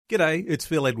G'day, it's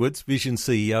Phil Edwards, Vision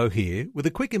CEO here, with a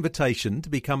quick invitation to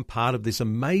become part of this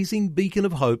amazing beacon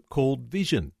of hope called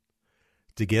Vision.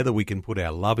 Together we can put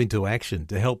our love into action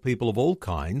to help people of all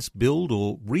kinds build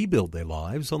or rebuild their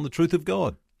lives on the truth of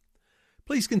God.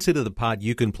 Please consider the part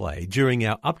you can play during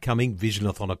our upcoming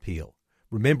Visionathon appeal,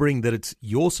 remembering that it's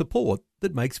your support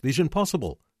that makes Vision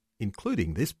possible,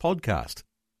 including this podcast.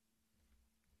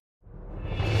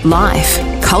 Life,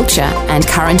 culture and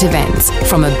current events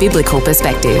from a biblical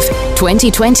perspective.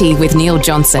 2020 with Neil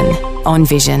Johnson on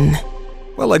Vision.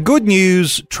 Well, a good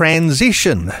news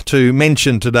transition to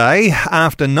mention today.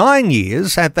 After 9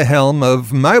 years at the helm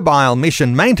of Mobile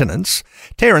Mission Maintenance,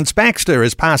 Terence Baxter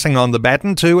is passing on the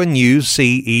baton to a new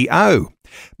CEO.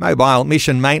 Mobile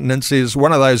Mission Maintenance is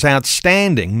one of those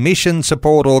outstanding mission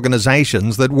support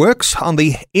organisations that works on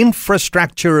the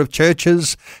infrastructure of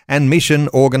churches and mission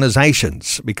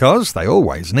organisations because they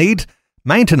always need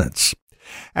maintenance.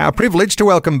 Our privilege to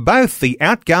welcome both the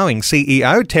outgoing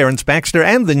CEO, Terence Baxter,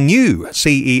 and the new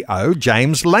CEO,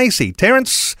 James Lacey.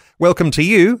 Terence, welcome to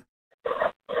you.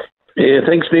 Yeah,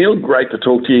 thanks, Neil. Great to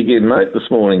talk to you again, mate, this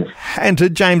morning. And to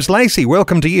James Lacey,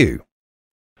 welcome to you.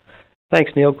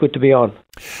 Thanks, Neil. Good to be on.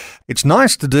 It's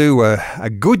nice to do a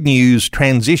good news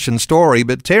transition story,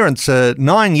 but Terence,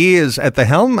 9 years at the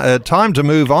helm, time to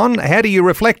move on. How do you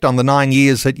reflect on the 9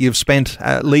 years that you've spent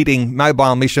leading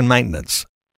Mobile Mission Maintenance?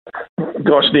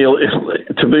 Gosh, Neil,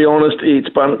 to be honest, it's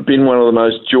been one of the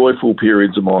most joyful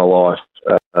periods of my life,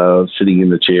 sitting in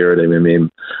the chair at MMM.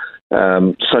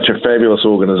 Such a fabulous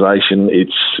organisation.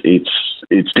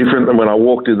 It's different than when I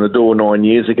walked in the door 9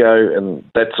 years ago, and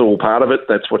that's all part of it.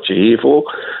 That's what you're here for.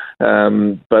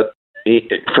 But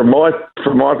from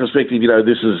my perspective, you know,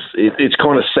 it's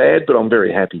kind of sad, but I'm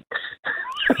very happy.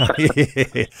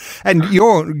 Yeah. And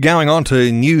you're going on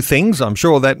to new things. I'm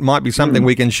sure that might be something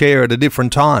we can share at a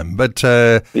different time. But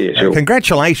sure.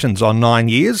 Congratulations on 9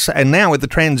 years. And now with the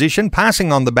transition,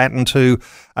 passing on the baton to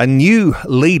a new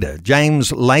leader,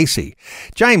 James Lacey.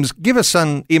 James, give us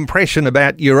an impression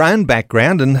about your own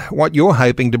background and what you're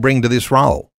hoping to bring to this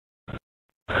role.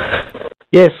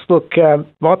 Yes, look,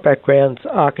 my background's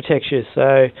architecture,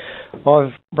 so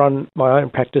I've run my own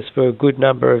practice for a good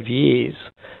number of years.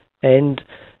 And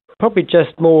probably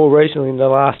just more recently in the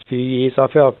last few years, I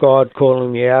felt God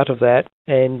calling me out of that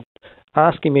and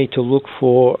asking me to look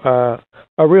for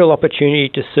a real opportunity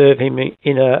to serve Him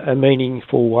in a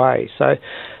meaningful way. So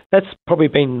that's probably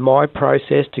been my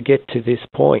process to get to this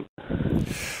point.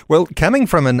 Well, coming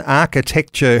from an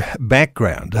architecture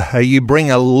background, you bring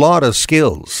a lot of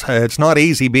skills. It's not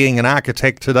easy being an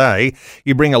architect today.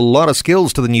 You bring a lot of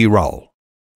skills to the new role.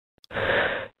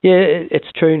 Yeah,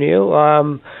 it's true,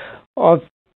 Neil. I've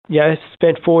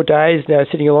spent 4 days now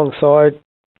sitting alongside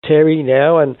Terry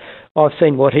now, and I've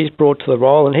seen what he's brought to the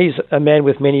role, and he's a man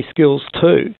with many skills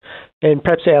too. And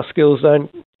perhaps our skills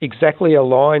don't exactly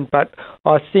align, but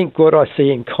I think what I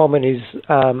see in common is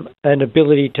an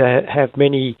ability to have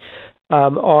many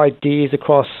ideas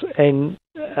across and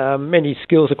many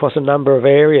skills across a number of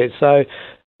areas. So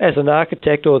as an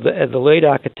architect or as the lead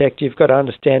architect, you've got to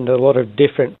understand a lot of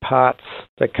different parts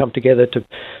that come together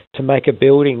to make a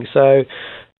building. So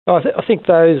I think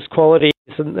those qualities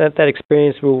and that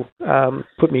experience will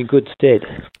put me in good stead.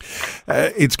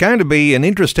 It's going to be an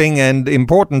interesting and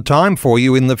important time for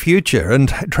you in the future, and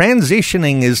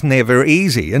transitioning is never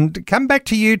easy. And come back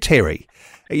to you, Terry.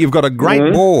 You've got a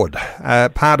great board,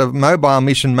 part of Mobile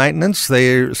Mission Maintenance.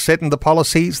 They're setting the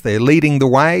policies, they're leading the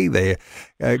way, they're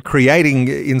creating,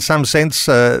 in some sense,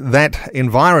 that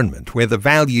environment where the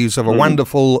values of a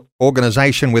wonderful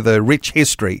organisation with a rich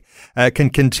history can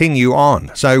continue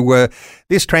on. So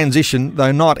this transition,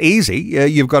 though not easy,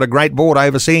 you've got a great board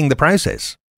overseeing the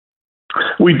process.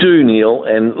 We do, Neil,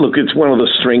 and look, it's one of the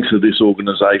strengths of this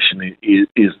organisation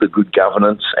is the good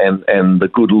governance and the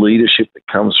good leadership that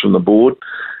comes from the board.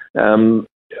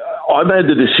 I made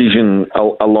the decision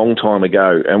a long time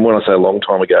ago, and when I say a long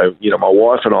time ago, you know, my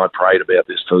wife and I prayed about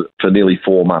this for nearly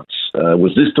 4 months.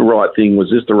 Was this the right thing?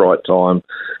 Was this the right time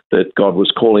that God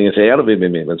was calling us out of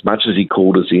MMM as much as He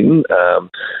called us in?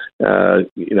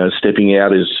 Stepping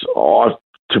out is,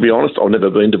 to be honest, I've never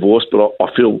been divorced, but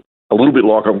I feel a little bit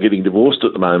like I'm getting divorced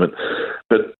at the moment.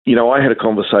 But, you know, I had a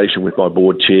conversation with my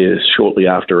board chair shortly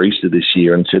after Easter this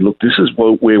year and said, look, this is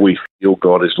where we feel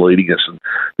God is leading us, and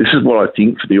this is what I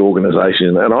think for the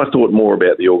organisation. And I thought more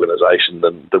about the organisation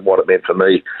than what it meant for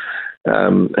me.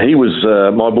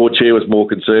 My board chair was more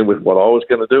concerned with what I was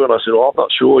going to do, and I said, I'm not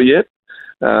sure yet.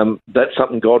 That's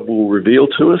something God will reveal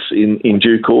to us in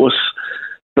due course.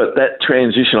 But that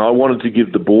transition, I wanted to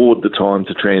give the board the time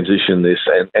to transition this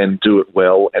and do it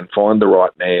well and find the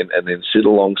right man and then sit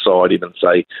alongside him and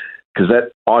say, because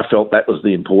I felt that was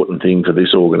the important thing for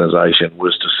this organisation,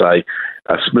 was to say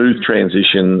a smooth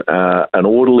transition, an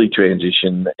orderly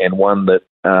transition, and one that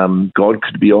God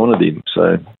could be honoured in.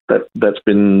 So that's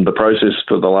been the process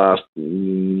for the last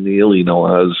nearly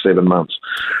 7 months.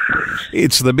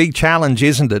 It's the big challenge,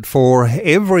 isn't it, for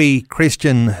every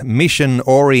Christian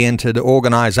mission-oriented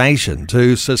organisation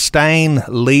to sustain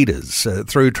leaders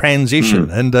through transition.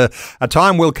 And a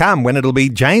time will come when it'll be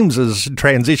James's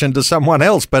transition to someone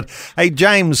else. But, hey,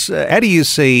 James, how do you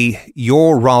see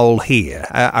your role here?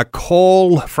 A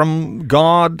call from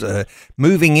God,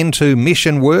 moving into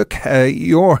mission work?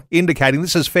 You're indicating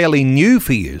this is fairly new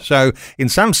for you. So, in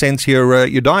some sense,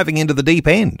 you're diving into the deep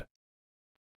end.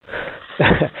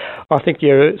 I think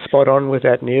you're spot on with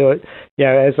that, Neil.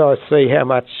 As I see how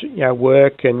much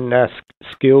work and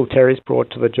skill Terry's brought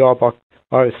to the job,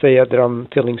 I see that I'm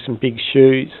filling some big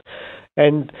shoes.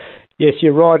 And yes,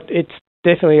 you're right. It's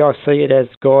definitely, I see it as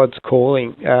God's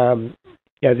calling.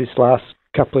 This last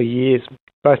couple of years,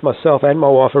 both myself and my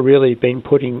wife have really been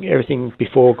putting everything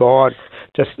before God,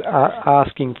 just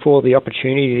asking for the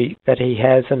opportunity that He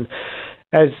has. And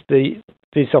as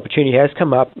this opportunity has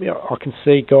come up, I can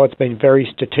see God's been very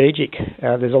strategic.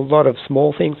 There's a lot of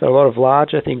small things, a lot of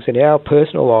larger things in our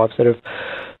personal lives that have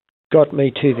got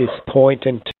me to this point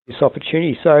and to this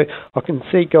opportunity. So I can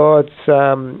see God's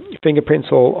fingerprints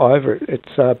all over it.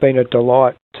 It's been a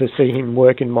delight to see Him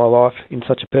work in my life in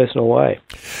such a personal way.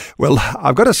 Well,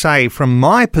 I've got to say, from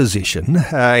my position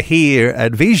here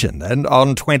at Vision and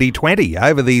on 2020,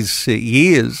 over these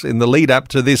years in the lead up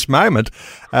to this moment,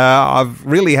 I've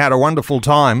really had a wonderful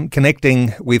time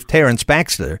connecting with Terence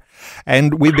Baxter,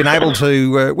 and we've been able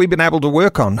to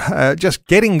work on just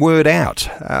getting word out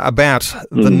about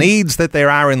the needs that there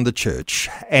are in the church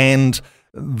and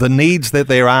the needs that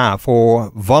there are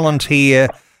for volunteer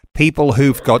people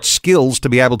who've got skills to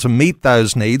be able to meet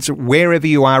those needs wherever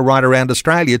you are right around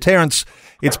Australia. Terence,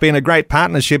 it's been a great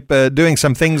partnership doing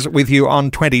some things with you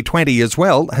on 2020 as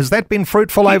well. Has that been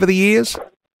fruitful over the years?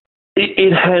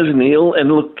 It has, Neil.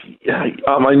 And look,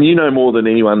 I mean, you know more than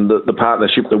anyone the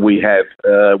partnership that we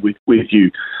have with you.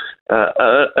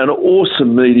 An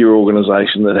awesome media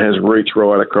organisation that has reach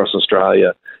right across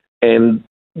Australia. And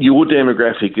your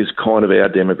demographic is kind of our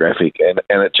demographic, and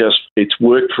it's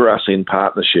worked for us in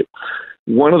partnership.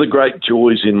 One of the great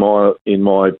joys in my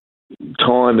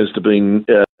time is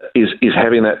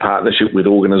having that partnership with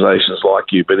organisations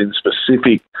like you, but in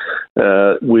specific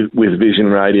with Vision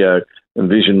Radio and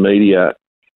Vision Media,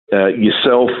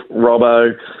 yourself,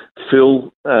 Robbo,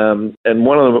 Phil, and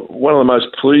one of the most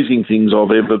pleasing things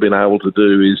I've ever been able to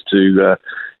do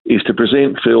is to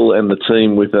present Phil and the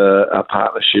team with a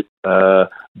partnership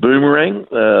boomerang.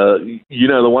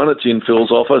 The one that's in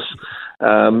Phil's office,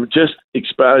 just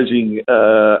exposing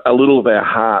a little of our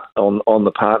heart on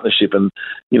the partnership. And,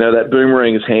 that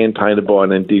boomerang is hand-painted by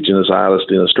an Indigenous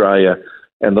artist in Australia,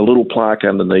 and the little plaque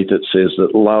underneath it says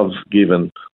that love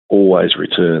given always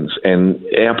returns. And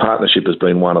our partnership has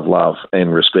been one of love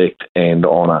and respect and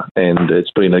honour, and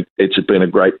it's been a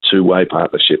great two-way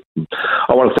partnership.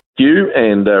 I want to thank you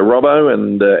and Robbo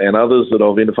and others that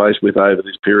I've interfaced with over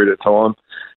this period of time.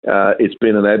 It's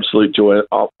been an absolute joy.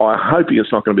 I hope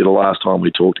it's not going to be the last time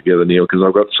we talk together, Neil, because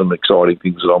I've got some exciting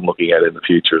things that I'm looking at in the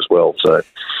future as well. So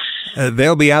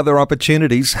there'll be other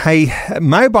opportunities. Hey,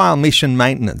 Mobile Mission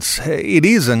Maintenance, it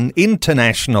is an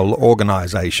international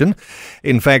organisation.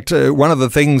 In fact, one of the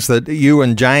things that you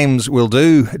and James will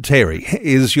do, Terry,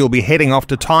 is you'll be heading off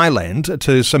to Thailand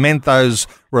to cement those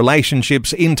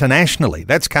relationships internationally.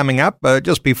 That's coming up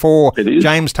just before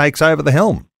James takes over the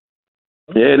helm.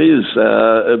 Yeah, it is.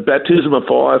 A baptism of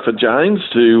fire for James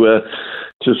to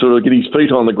sort of get his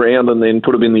feet on the ground and then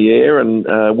put them in the air. And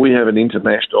we have an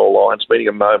international alliance meeting,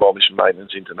 a Mobile Mission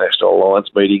Maintenance International Alliance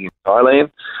meeting in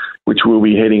Thailand, which we'll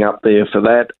be heading up there for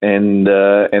that.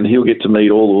 And he'll get to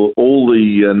meet all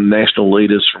the national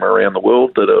leaders from around the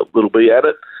world that'll be at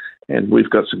it. And we've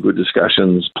got some good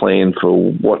discussions planned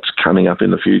for what's coming up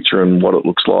in the future and what it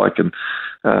looks like, and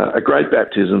a great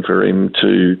baptism for him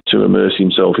to immerse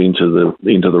himself into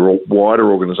the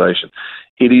wider organisation.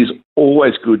 It is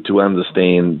always good to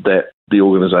understand that the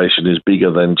organisation is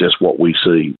bigger than just what we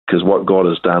see, because what God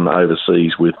has done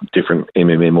overseas with different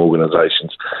MMM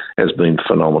organisations has been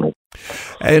phenomenal.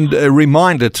 And a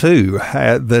reminder too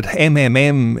that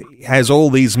MMM has all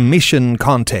these mission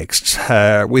contexts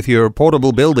with your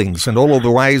portable buildings and all of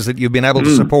the ways that you've been able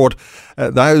to support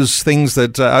those things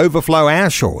that overflow our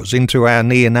shores into our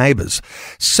near neighbours.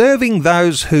 Serving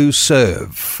those who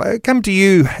serve. Come to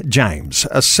you, James.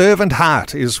 A servant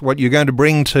heart is what you're going to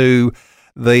bring to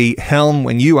the helm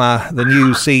when you are the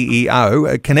new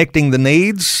CEO, connecting the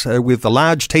needs with the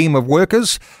large team of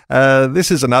workers.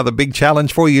 This is another big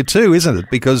challenge for you too, isn't it?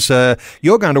 Because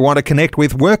you're going to want to connect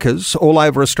with workers all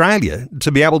over Australia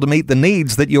to be able to meet the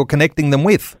needs that you're connecting them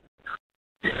with.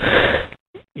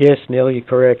 Yes, Neil, you're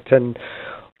correct. And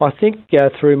I think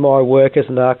through my work as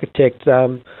an architect,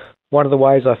 one of the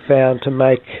ways I found to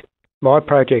make my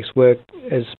projects work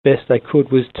as best they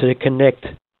could was to connect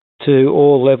to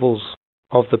all levels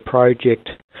of the project.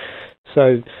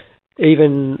 So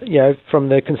even, from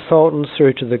the consultants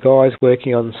through to the guys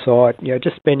working on site,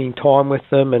 just spending time with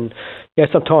them. And,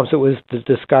 sometimes it was the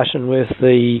discussion with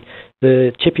the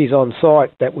chippies on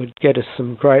site that would get us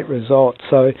some great results.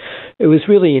 So it was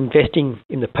really investing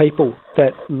in the people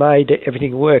that made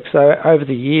everything work. So over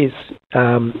the years,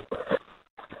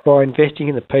 by investing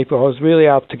in the people, I was really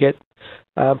able to get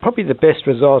probably the best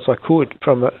results I could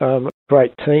from a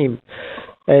great team.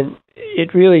 And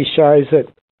it really shows that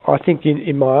I think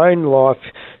in my own life,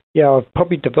 I've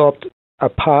probably developed a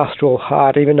pastoral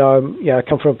heart, even though I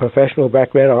come from a professional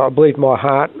background. I believe my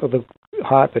heart, or the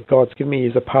heart that God's given me,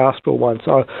 is a pastoral one.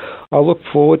 So I look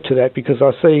forward to that because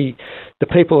I see the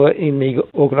people in the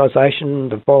organisation,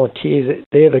 the volunteers,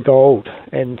 they're the gold.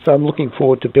 And so I'm looking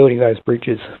forward to building those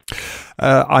bridges.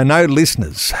 I know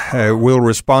listeners will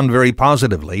respond very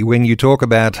positively when you talk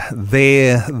about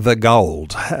they're the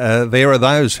gold. There are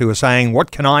those who are saying,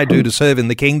 what can I do to serve in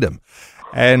the kingdom?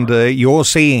 And you're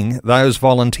seeing those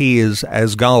volunteers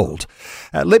as gold.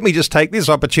 Let me just take this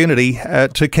opportunity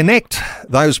to connect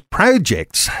those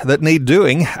projects that need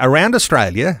doing around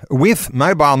Australia with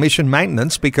mobile mission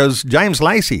maintenance, because James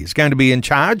Lacey is going to be in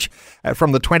charge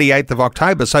from the 28th of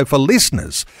October. So for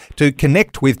listeners to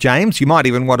connect with James, you might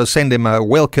even want to send him a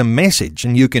welcome message,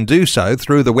 and you can do so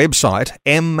through the website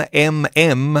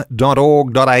mmm.org.au.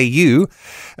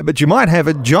 But you might have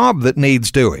a job that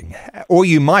needs doing, or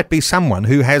you might be someone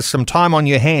who has some time on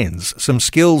your hands, some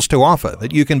skills to offer,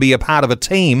 that you can be a part of a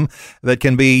team that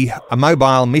can be a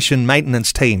mobile mission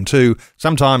maintenance team to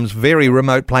sometimes very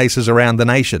remote places around the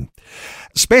nation.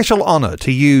 Special honour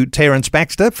to you, Terence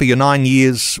Baxter, for your 9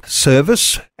 years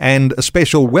service, and a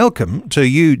special welcome to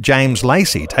you, James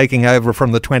Lacey, taking over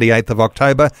from the 28th of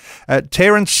October.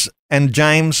 Terence and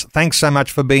James, thanks so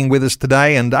much for being with us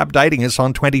today and updating us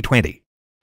on 2020.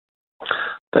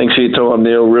 Thanks for your time,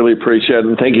 Neil. Really appreciate it.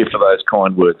 And thank you for those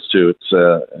kind words too. It's,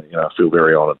 I feel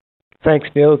very honoured. Thanks,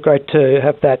 Neil. Great to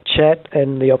have that chat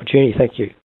and the opportunity. Thank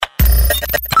you.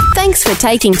 Thanks for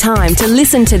taking time to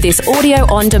listen to this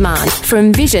audio on demand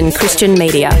from Vision Christian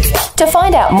Media. To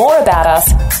find out more about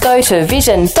us, go to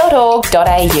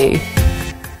vision.org.au.